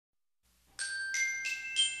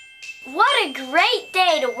What a great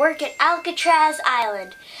day to work at Alcatraz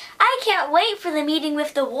Island. I can't wait for the meeting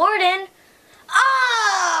with the warden.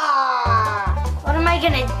 What am I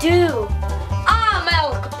gonna do? I'm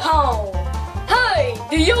Al Capone. Hey,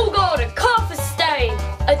 do you got a coffee stain,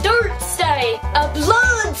 a dirt stain, a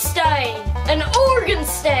blood stain, an organ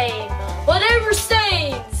stain, whatever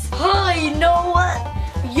stains? Hey, you know what?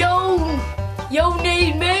 Yo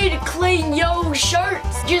need me to clean your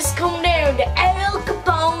shirts? Just come down to Al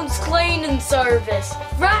Capone's cleaning service.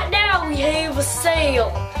 Right now we have a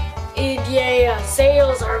sale. And yeah,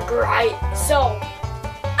 sales are great. So,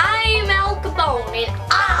 I'm Al Capone and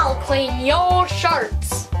I'll clean your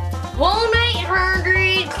shirts.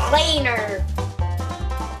 1-800-CLEANER.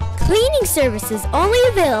 Cleaning services only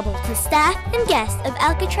available to staff and guests of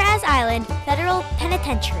Alcatraz Island Federal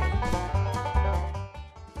Penitentiary.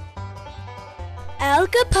 Al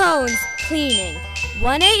Capone's Cleaning.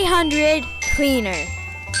 1-800-CLEANER.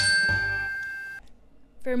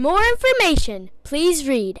 For more information, please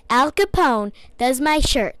read Al Capone Does My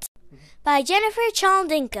Shirts by Gennifer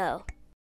Choldenko.